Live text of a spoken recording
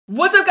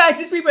What's up guys,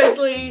 it's me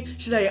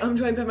Prezley. Today I'm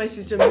joined by my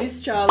sister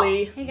Miss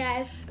Charli. Hey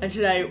guys. And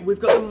today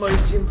we've got the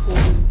most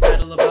important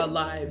battle of our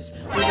lives.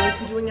 We're going to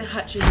be doing a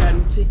hatching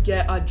battle to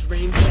get our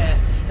dream pet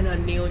and our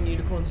neon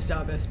unicorn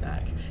Starburst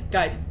back.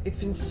 Guys, it's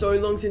been so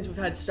long since we've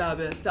had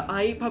Starburst. The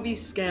I Eat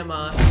Puppies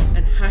scammer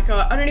and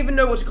hacker, I don't even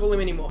know what to call him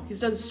anymore.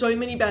 He's done so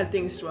many bad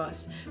things to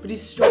us, but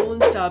he's stolen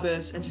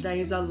Starburst and today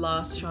is our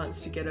last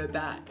chance to get her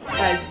back.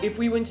 Guys, if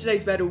we win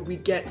today's battle, we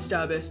get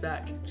Starburst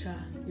back. Char,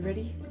 you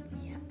ready?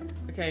 Yeah.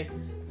 Okay.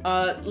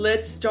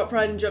 Let's stop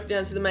right and drop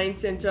down to the main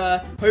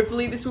center.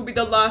 Hopefully this will be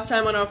the last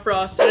time on our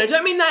frost. And I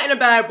don't mean that in a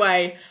bad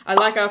way. I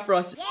like our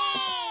frost.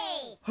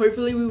 Yay!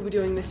 Hopefully we will be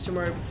doing this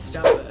tomorrow with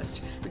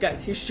Starburst. But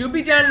guys, he should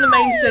be down in the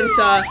main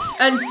center.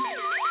 And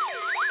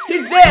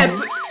he's there,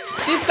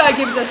 but this guy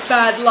gives us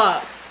bad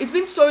luck. It's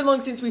been so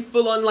long since we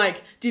full on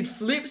did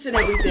flips and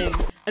everything.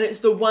 And it's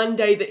the one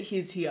day that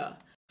he's here.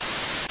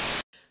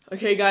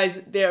 Okay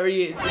guys, there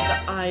he is. It's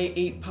the I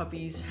Eat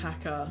Puppies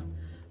hacker.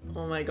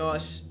 Oh my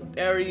gosh,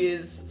 there he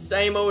is.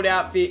 Same old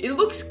outfit. It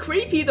looks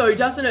creepy though,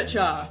 doesn't it,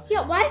 Char?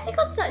 Yeah, why has he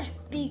got such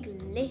big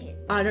lips?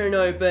 I don't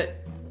know, but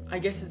I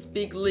guess it's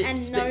big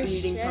lips And no for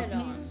eating shirt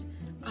puppies.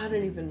 I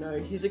don't even know.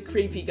 He's a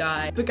creepy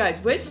guy. But guys,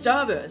 where's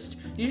Starburst?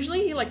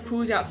 Usually he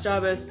pulls out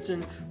Starbursts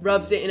and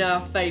rubs it in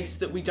our face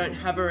that we don't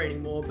have her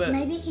anymore, but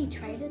Maybe he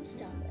traded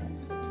Starburst.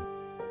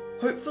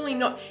 hopefully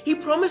not. He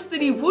promised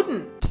that he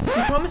wouldn't.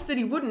 He promised that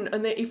he wouldn't,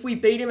 and that if we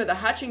beat him at the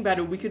hatching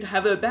battle, we could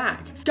have her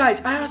back.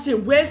 Guys, I asked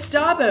him, where's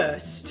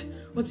Starburst?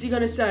 What's he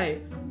gonna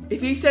say?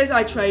 If he says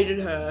I traded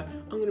her,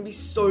 I'm gonna be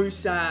so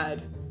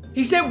sad.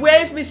 He said,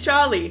 where's Miss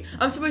Charli?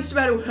 I'm supposed to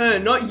battle her,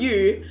 not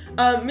you.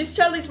 Miss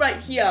Charli's right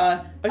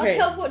here. Okay.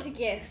 I'll teleport to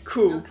gifts.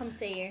 Cool. I'll come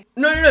see you.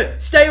 No.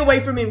 Stay away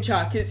from him,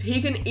 Char, because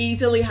he can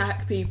easily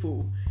hack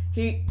people.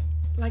 He,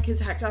 has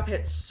hacked our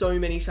pets so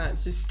many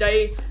times. So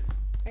stay,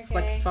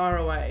 Okay. far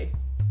away.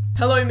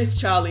 Hello,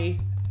 Miss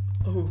Charli.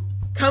 Oh,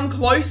 come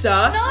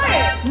closer.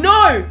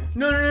 No!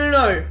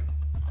 No.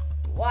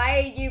 Why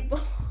are you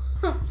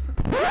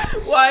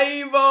Why are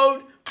you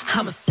bold?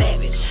 I'm a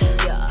savage.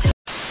 Yeah.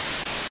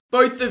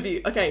 Both of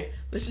you. Okay,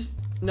 let's just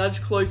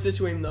nudge closer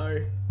to him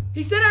though.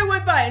 He said I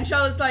won't bite, and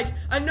Charlotte's like,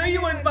 I know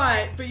you won't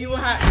bite, but you will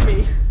hack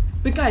me.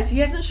 But guys, he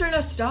hasn't shown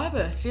us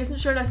Starburst. He hasn't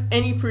shown us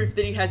any proof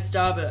that he has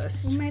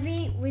Starburst. Well,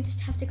 maybe we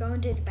just have to go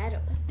and do the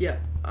battle. Yeah,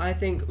 I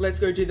think let's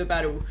go do the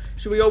battle.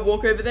 Should we all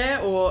walk over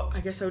there, or I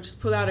guess I'll just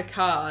pull out a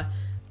car.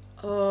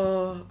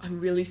 Oh, I'm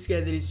really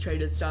scared that he's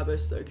traded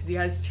Starburst though, because he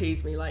has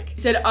teased me. He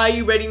said, are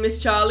you ready,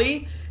 Miss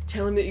Charli?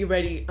 Tell him that you're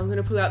ready. I'm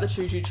gonna pull out the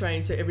choo-choo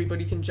train so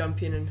everybody can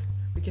jump in and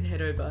we can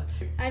head over.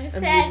 I just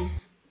said,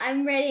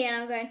 I'm ready and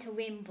I'm going to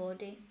win,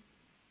 Baldy.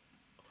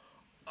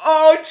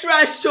 Oh,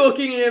 trash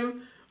talking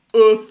him.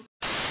 Oof.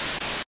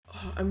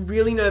 Oh, I'm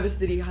really nervous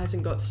that he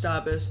hasn't got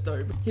Starburst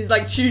though. He's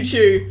like,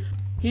 choo-choo.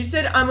 He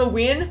said I'm a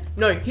win.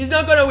 No, he's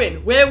not gonna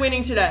win. We're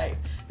winning today.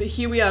 But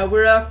here we are,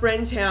 we're at our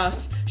friend's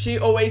house. She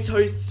always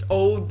hosts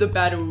all the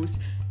battles.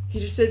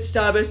 He just said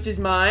Starburst is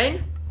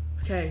mine.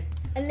 Okay.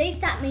 At least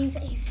that means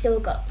that he's still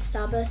got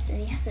Starburst and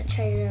he hasn't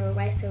traded her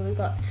away, so we've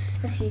got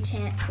a few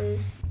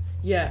chances.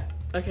 Yeah.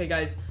 Okay,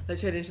 guys,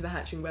 let's head into the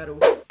hatching battle.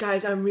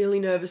 Guys, I'm really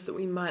nervous that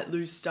we might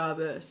lose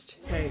Starburst.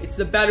 Okay, it's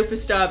the battle for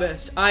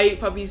Starburst. I Eat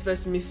Puppies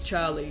versus Miss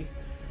Charli.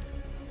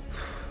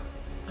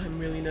 I'm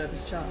really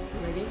nervous, Char.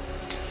 You ready?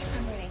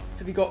 I'm ready.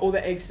 Have you got all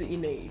the eggs that you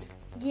need?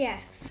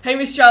 Yes. Hey,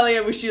 Miss Charli,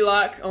 I wish you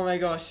luck. Oh my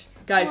gosh.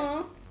 Guys,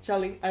 Aww.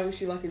 Charli, I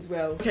wish you luck as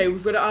well. Okay,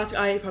 we've got to ask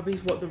I Eat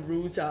Puppies what the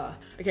rules are.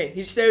 Okay,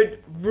 he just said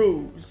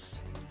rules.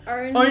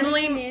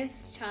 Only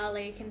Miss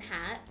Charli can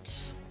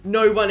hatch.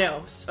 No one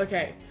else.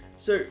 Okay,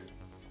 so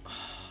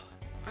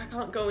I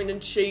can't go in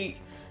and cheat.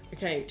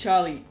 Okay,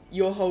 Charli,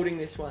 you're holding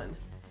this one.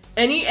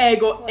 Any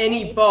egg or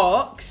any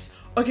box.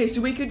 Okay,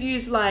 so we could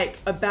use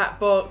a bat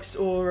box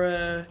or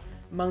a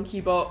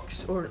monkey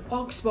box or an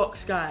ox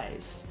box,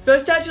 guys.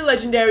 First hatch a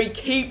legendary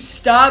keeps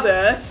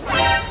Starburst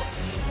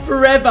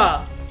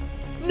forever.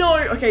 No,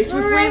 okay,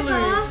 so Forever? if we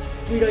lose,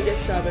 we don't get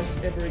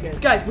Starburst ever again.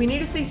 Guys, we need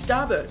to see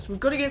Starburst. We've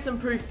got to get some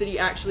proof that he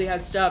actually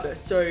has Starburst.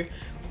 So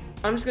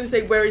I'm just gonna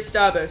say, where is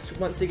Starburst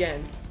once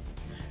again?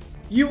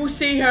 You will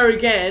see her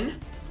again.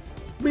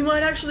 We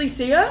might actually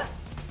see her.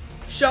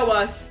 Show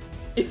us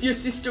if your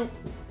sister.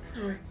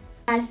 No.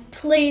 Guys,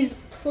 please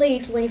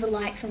leave a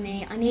like for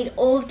me. I need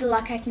all of the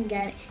luck I can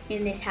get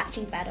in this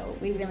hatching battle.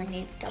 We really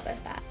need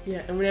Starburst back.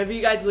 Yeah, and whenever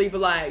you guys leave a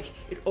like,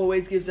 it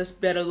always gives us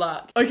better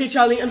luck. Okay,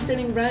 Charli, I'm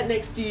standing right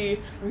next to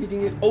you. I'm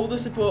giving you all the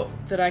support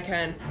that I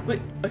can. But,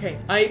 okay,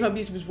 I Eat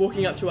Puppies was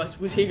walking up to us.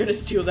 Was he gonna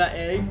steal that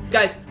egg?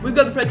 Guys, we've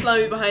got the Pretzel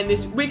army behind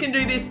this. We can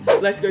do this.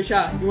 Let's go,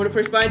 Char. You wanna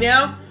press buy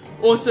now?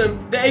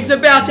 Awesome. The egg's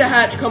about to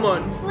hatch. Come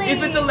on. Please.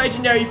 If it's a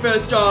legendary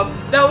first off,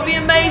 that would be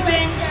amazing.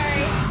 Legendary.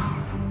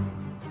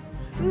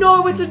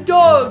 No, it's a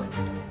dog.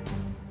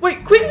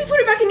 Wait, quickly put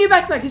it back in your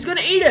backpack. He's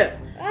gonna eat it.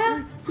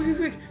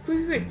 Quick.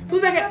 Pull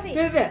it back out.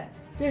 There.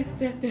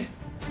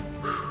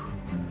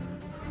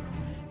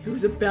 He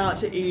was about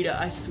to eat it,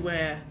 I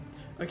swear.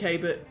 Okay,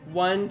 but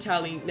one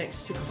tally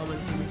next to common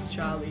for Miss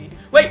Charli.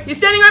 Wait, he's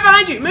standing right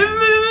behind you.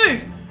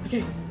 Move.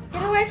 Okay.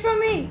 Get away from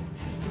me.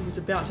 was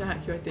about to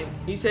hack you, I think.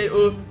 He said,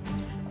 oof.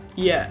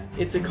 Yeah,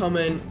 it's a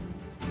common.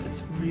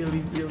 It's really,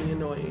 really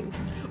annoying.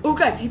 Oh,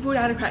 guys, he pulled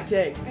out a cracked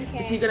egg. Okay.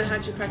 Is he going to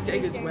hatch a cracked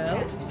egg as well?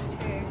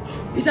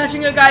 Hatch He's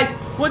hatching it, guys.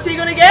 What's he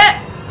going to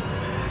get?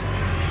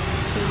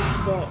 Phoenix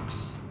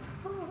box.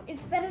 oh,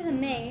 it's better than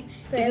me,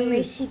 but It at is.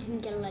 least he didn't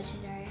get a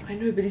legendary. I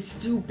know, but he's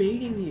still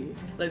beating you.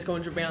 Let's go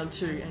on to round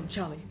 2. And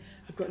Charli,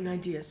 I've got an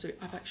idea. So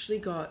I've actually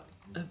got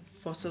a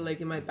fossil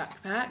egg in my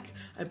backpack.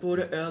 I bought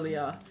it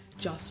earlier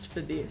just for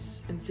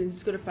this. And since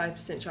it's got a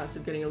 5% chance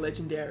of getting a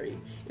legendary,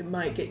 it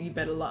might get you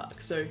better luck.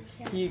 So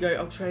Yes. here you go.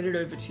 I'll trade it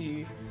over to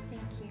you.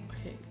 Thank you.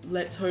 Okay,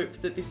 let's hope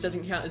that this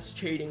doesn't count as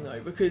cheating though,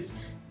 because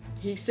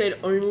he said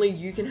only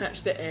you can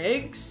hatch the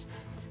eggs,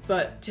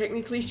 but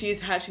technically she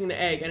is hatching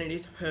the egg and it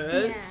is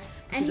hers.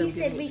 Yeah, and because he I'm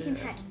said giving we it to can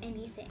her. hatch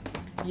anything.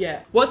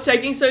 Yeah. What's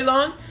taking so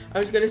long? I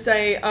was gonna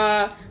say,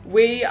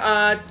 we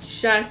are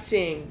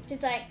chatting.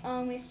 She's like,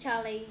 oh, Miss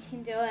Charli, you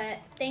can do it.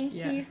 Thank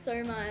Yeah. you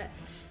so much.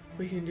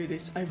 We can do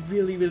this. I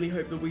really, really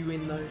hope that we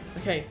win though.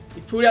 Okay,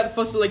 you've pulled out the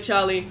fossil egg,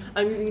 Charli.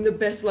 I'm giving you the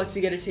best luck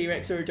to get a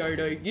T-Rex or a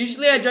dodo.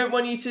 Usually I don't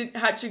want you to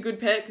hatch a good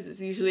pet because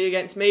it's usually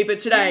against me, but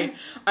today,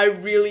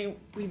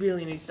 we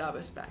really need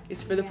Starburst back.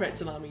 It's for the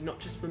Pretzel army, not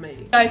just for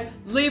me. Guys,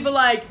 leave a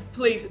like,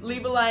 please.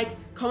 Leave a like.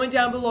 Comment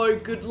down below,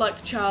 good luck,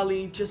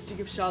 Charli, just to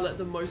give Charlotte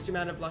the most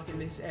amount of luck in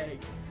this egg.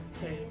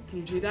 Okay, can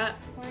you do that?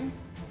 1,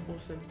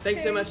 Awesome.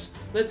 Thanks so 2, much.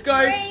 Let's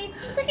go. 3.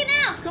 Click it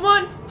now. Come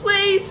on,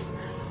 please.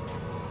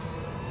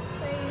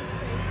 Please.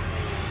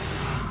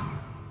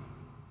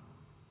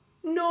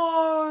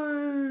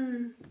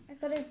 No. I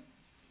gotta.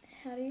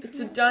 How do you? It's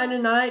a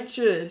pronounce that?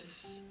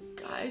 Deinonychus.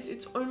 Guys,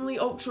 it's only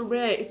ultra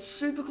rare. It's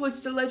super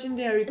close to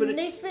legendary, but At it's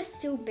least we're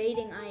still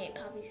beating I Ate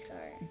Puppies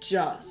though.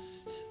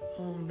 just.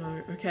 Oh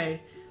no.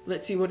 Okay,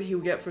 let's see what he'll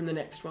get from the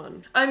next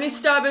one. I miss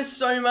Starburst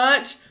so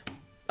much.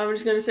 I'm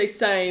just gonna say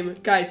same.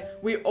 Guys,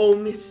 we all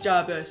miss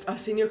Starburst.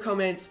 I've seen your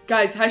comments.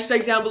 Guys,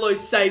 hashtag down below,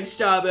 save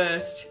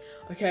Starburst.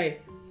 Okay,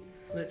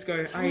 let's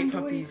go. I Ate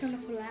wonder what he's Puppies.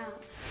 gonna pull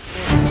out.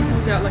 He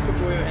pulls out like a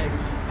royal egg.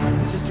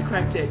 It's just a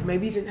cracked egg.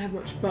 Maybe he didn't have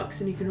much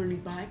bucks and he can only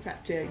buy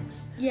cracked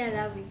eggs. Yeah,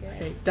 that would be good.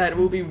 Okay, that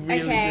will be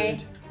really Okay.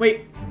 good.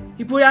 Wait,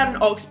 he pulled out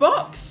an ox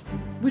box?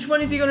 Which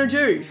one is he gonna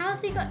do? How's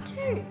he got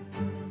 2?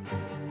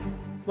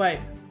 Wait,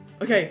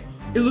 okay.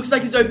 It looks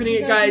like he's opening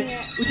He's it, guys.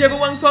 opening it. Whichever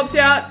one pops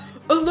out.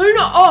 A lunar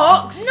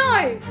ox?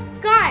 No,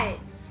 guys.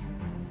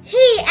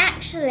 He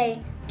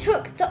actually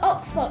took the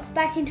ox box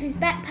back into his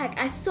backpack.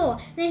 I saw.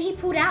 Then he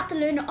pulled out the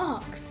lunar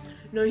ox.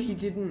 No, he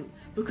didn't.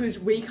 Because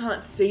we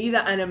can't see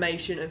the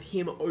animation of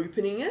him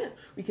opening it.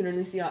 We can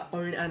only see our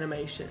own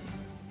animation.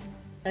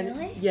 And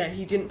Really? yeah,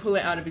 he didn't pull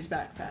it out of his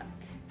backpack.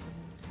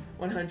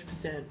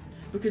 100%.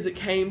 Because it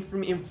came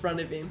from in front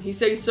of him. He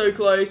stays so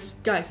close.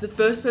 Guys, the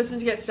first person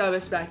to get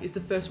Starburst back is the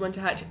first one to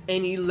hatch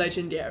any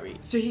legendary.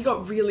 So he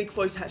got really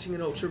close hatching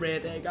an ultra rare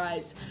there,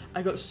 guys.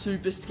 I got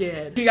super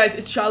scared. Okay, guys,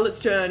 it's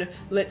Charlotte's turn.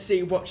 Let's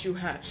see what she'll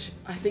hatch.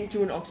 I think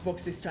do an ox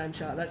box this time,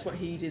 Char. That's what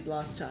he did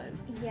last time.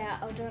 Yeah,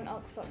 I'll do an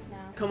ox box now.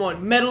 Come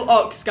on, metal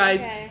ox,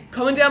 guys. Okay.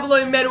 Comment down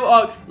below metal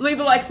ox.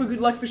 Leave a like for good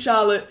luck for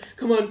Charlotte.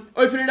 Come on,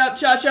 open it up,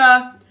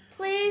 Cha-Cha.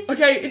 Please.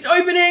 Okay, it's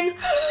opening.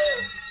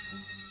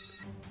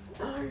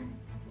 No.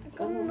 It's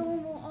got a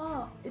normal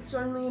ox. It's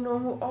only a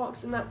normal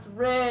ox and that's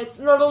rare. It's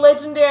not a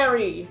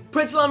legendary.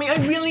 Pretzel Army, I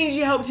really need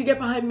your help to get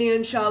behind me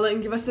and Charlotte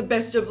and give us the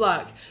best of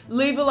luck.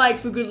 Leave a like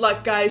for good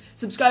luck, guys.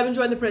 Subscribe and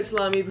join the Pretzel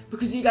Army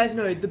because you guys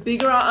know the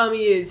bigger our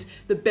army is,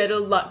 the better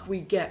luck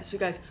we get. So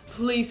guys,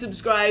 please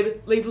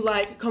subscribe, leave a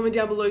like, comment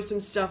down below some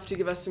stuff to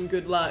give us some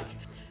good luck.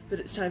 But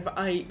it's time for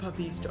I Eat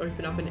Puppies to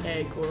open up an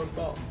egg or a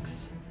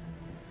box.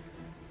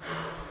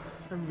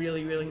 I'm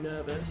really, really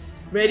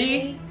nervous.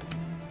 Ready?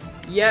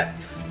 Yep,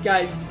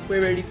 guys,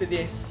 we're ready for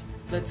this.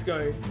 Let's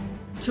go.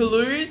 To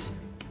lose?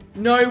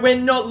 No, we're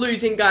not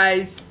losing,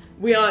 guys.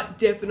 We are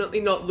definitely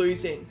not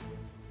losing.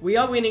 We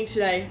are winning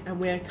today, and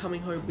we are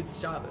coming home with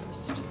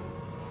Starburst.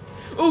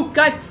 Oh,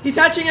 guys, he's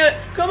hatching it.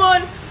 Come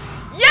on.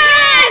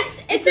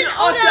 Yes! It's an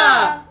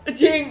otter! A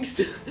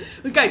jinx.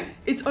 But guys,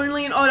 it's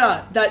only an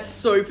otter. That's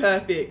so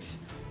perfect.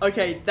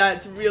 Okay,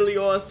 that's really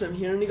awesome.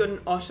 He only got an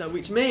otter,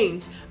 which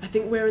means I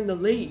think we're in the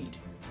lead.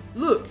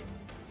 Look.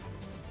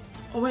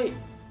 Oh, wait.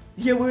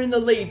 Yeah, we're in the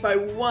lead by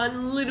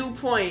one little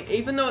point.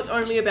 Even though it's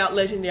only about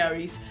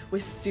legendaries, we're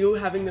still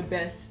having the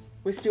best.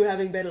 We're still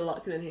having better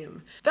luck than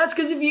him. That's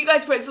because of you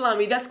guys, Pretzel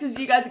Army. That's because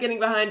you guys are getting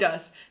behind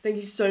us. Thank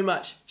you so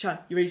much. Char,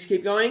 you ready to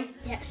keep going?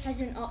 Yeah, should I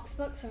do an ox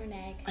box or an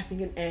egg? I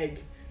think an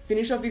egg.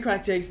 Finish off your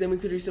cracked eggs, then we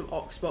could do some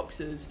ox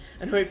boxes.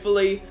 And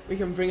hopefully we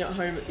can bring it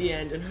home at the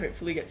end and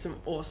hopefully get some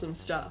awesome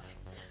stuff.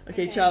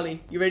 Okay, Charli,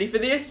 you ready for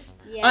this?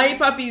 Yeah. I Eat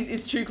Puppies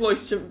is too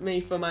close to me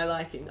for my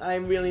liking. I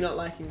am really not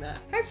liking that.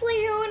 Hopefully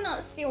he will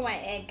not steal my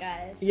egg,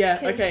 guys. Yeah,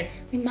 'cause okay.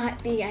 We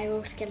might be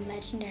able to get a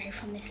legendary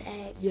from this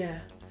egg. Yeah,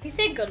 He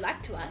said good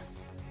luck to us.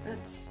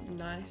 that's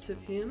nice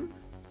of him.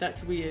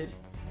 That's weird.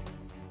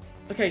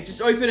 Okay,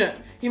 just open it.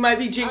 He might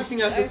be jinxing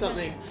just us or open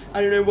something. it.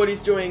 I don't know what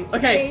he's doing.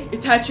 Okay, Please.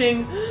 it's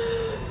hatching.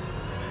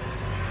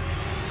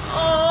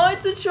 Oh,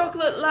 it's a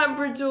chocolate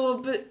Labrador,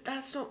 but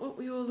that's not what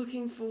we were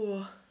looking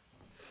for.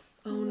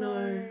 Oh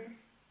no.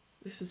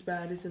 This is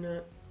bad, isn't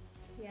it?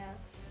 Yes.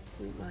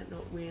 We might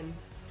not win.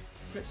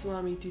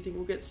 Prezley, do you think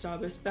we'll get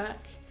Starburst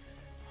back?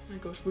 Oh my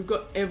gosh, we've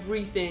got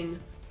everything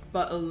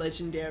but a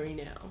legendary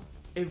now.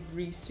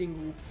 Every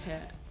single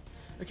pet.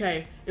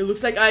 Okay, it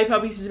looks like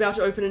iPuppies is about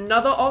to open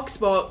another ox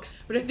box,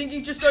 but I think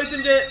he just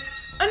opened it.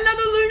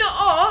 Another Lunar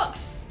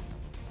Ox?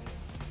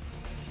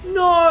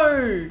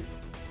 No!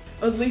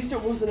 At least it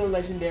wasn't a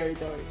legendary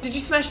though. Did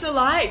you smash the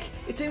like?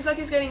 It seems like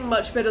he's getting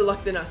much better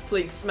luck than us.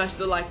 Please smash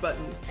the like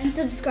button. And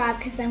subscribe,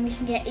 because then we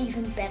can get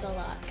even better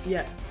luck.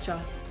 Yeah,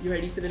 Cha, you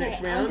ready for the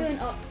next round? I'm doing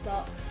ox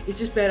box. It's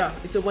just better.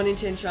 It's a 1 in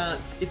 10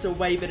 chance. It's a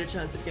way better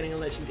chance of getting a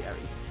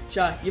legendary.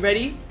 Cha, you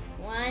ready?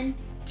 1,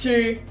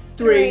 2,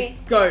 3,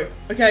 go.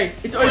 Okay,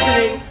 it's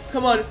opening.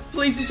 Come on,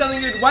 please be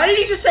something good. Why did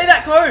he just say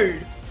that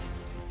code?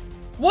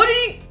 What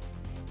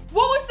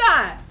was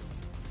that?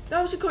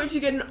 That was a code to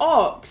get an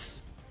ox.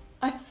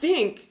 I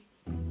think.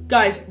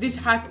 Guys, this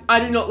hack, I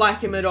do not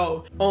like him at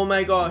all. Oh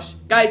my gosh.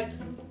 Guys,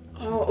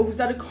 oh, was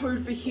that a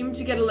code for him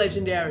to get a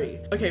legendary?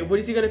 Okay, what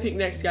is he gonna pick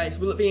next, guys?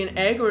 Will it be an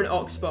egg or an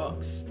ox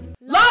box?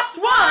 Last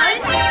one!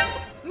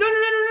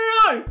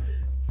 No.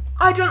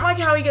 I don't like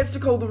how he gets to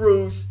call the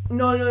rules.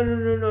 No.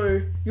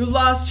 Your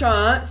last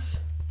chance.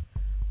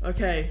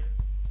 Okay.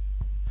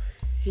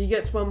 He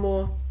gets one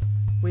more.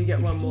 We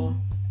get one more.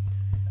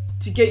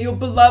 To get your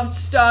beloved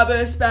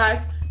Starburst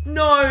back.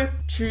 No.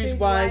 Choose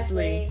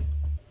wisely.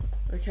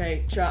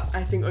 Okay, Cha,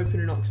 I think open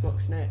an ox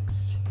box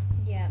next.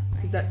 Yeah.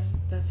 Because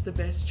that's the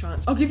best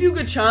chance. I'll give you a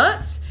good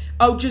chance.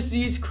 I'll just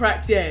use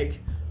cracked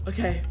egg.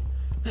 Okay.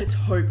 Let's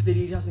hope that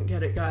he doesn't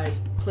get it, guys.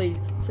 Please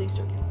don't get it. Please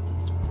don't get it.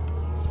 Please don't get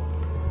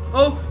it.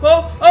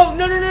 Oh,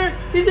 no.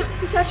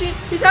 He's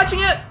hatching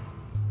it.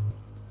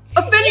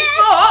 A Phoenix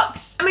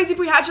Fox! That means if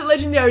we hatch a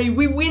legendary,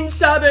 we win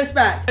Starburst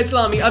back.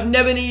 Prezley, I've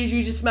never needed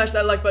you to smash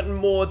that like button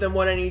more than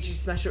what I need you to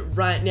smash it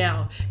right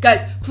now.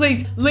 Guys,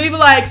 please leave a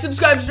like,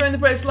 subscribe to join the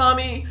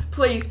Prezley.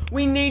 Please,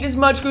 we need as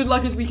much good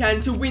luck as we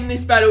can to win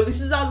this battle. This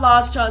is our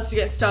last chance to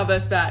get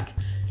Starburst back.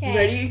 You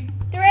ready?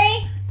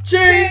 3,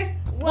 2,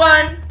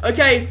 1.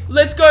 Okay,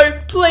 let's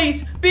go.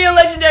 Please, be a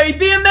legendary,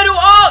 be a metal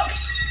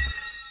ox!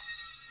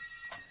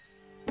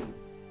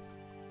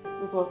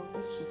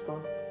 She's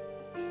gone.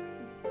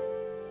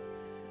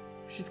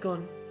 She's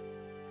gone.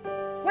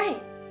 Wait.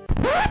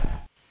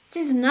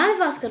 Since none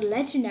of us got a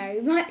legendary,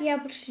 we might be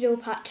able to do a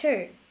part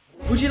 2.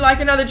 Would you like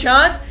another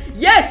chance?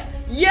 Yes!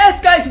 Yes,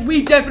 guys,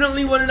 we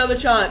definitely want another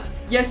chance.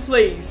 Yes,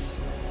 please.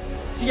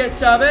 To get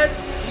Starburst?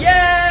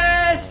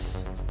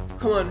 Yes!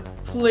 Come on,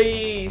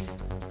 please.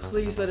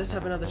 Please let us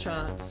have another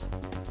chance.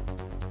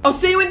 I'll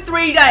see you in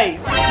 3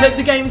 days. Let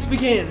the games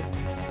begin.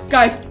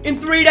 Guys, in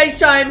 3 days'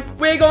 time,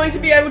 we're going to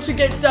be able to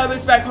get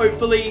Starburst back,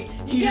 hopefully.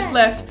 He just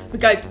left.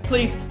 But guys,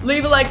 please,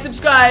 leave a like,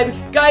 subscribe.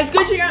 Guys,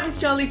 go check out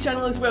Miss Charli's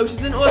channel as well.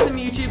 She's an awesome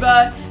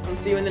YouTuber. And we'll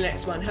see you in the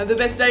next one. Have the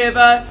best day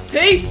ever.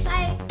 Peace!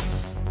 Bye.